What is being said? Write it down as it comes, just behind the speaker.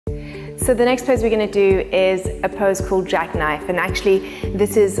So the next pose we're going to do is a pose called jackknife, and actually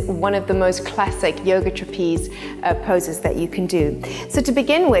this is one of the most classic yoga trapeze poses that you can do. So to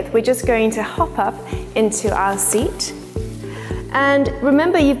begin with, we're just going to hop up into our seat, and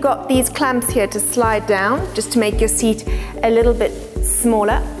remember you've got these clamps here to slide down just to make your seat a little bit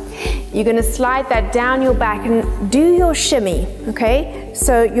smaller. You're going to slide that down your back and do your shimmy, okay?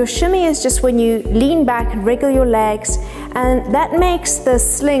 So your shimmy is just when you lean back and wriggle your legs, and that makes the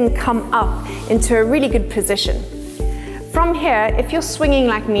sling come up into a really good position. From here, if you're swinging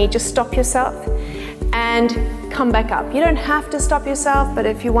like me, just stop yourself and come back up. You don't have to stop yourself, but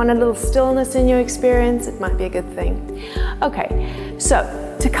if you want a little stillness in your experience, it might be a good thing. Okay,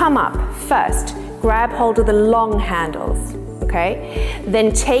 so to come up, first, grab hold of the long handles. Okay,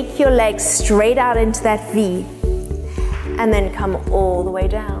 then take your legs straight out into that V and then come all the way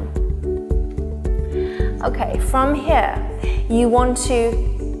down. Okay, from here you want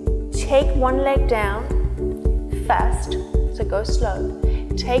to take one leg down first, so go slow.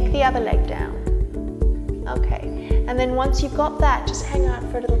 Take the other leg down. Okay, and then once you've got that, just hang out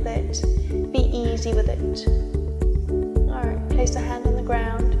for a little bit. Be easy with it. Alright, place a hand on the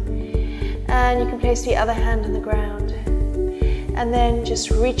ground and you can place the other hand on the ground. And then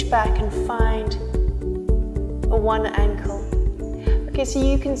just reach back and find a one ankle. Okay, so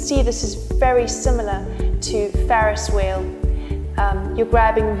you can see this is very similar to Ferris wheel. You're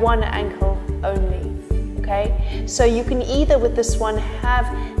grabbing one ankle only, okay? So you can either with this one have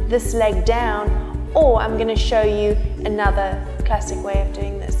this leg down, or I'm going to show you another classic way of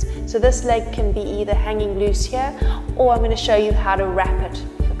doing this. So this leg can be either hanging loose here, or I'm going to show you how to wrap it,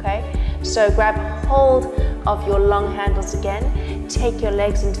 okay? So grab hold of your long handles again, take your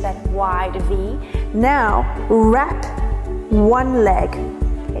legs into that wide V. Now wrap one leg,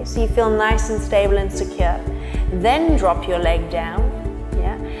 okay, so you feel nice and stable and secure. Then drop your leg down,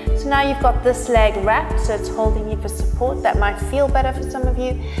 yeah. So now you've got this leg wrapped, so it's holding you for support. That might feel better for some of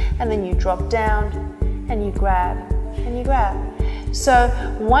you. And then you drop down and you grab and you grab. So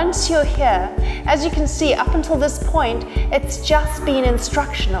once you're here, as you can see, up until this point, it's just been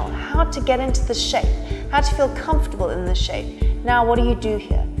instructional, how to get into the shape, how to feel comfortable in the shape. Now what do you do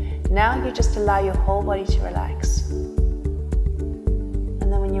here? Now you just allow your whole body to relax.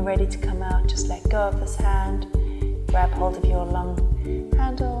 And then when you're ready to come out, just let go of this hand, grab hold of your long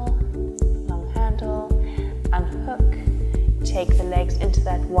handle, unhook, take the legs into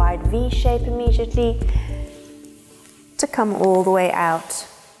that wide V shape immediately, to come all the way out.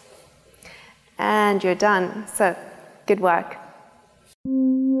 And you're done. So, good work.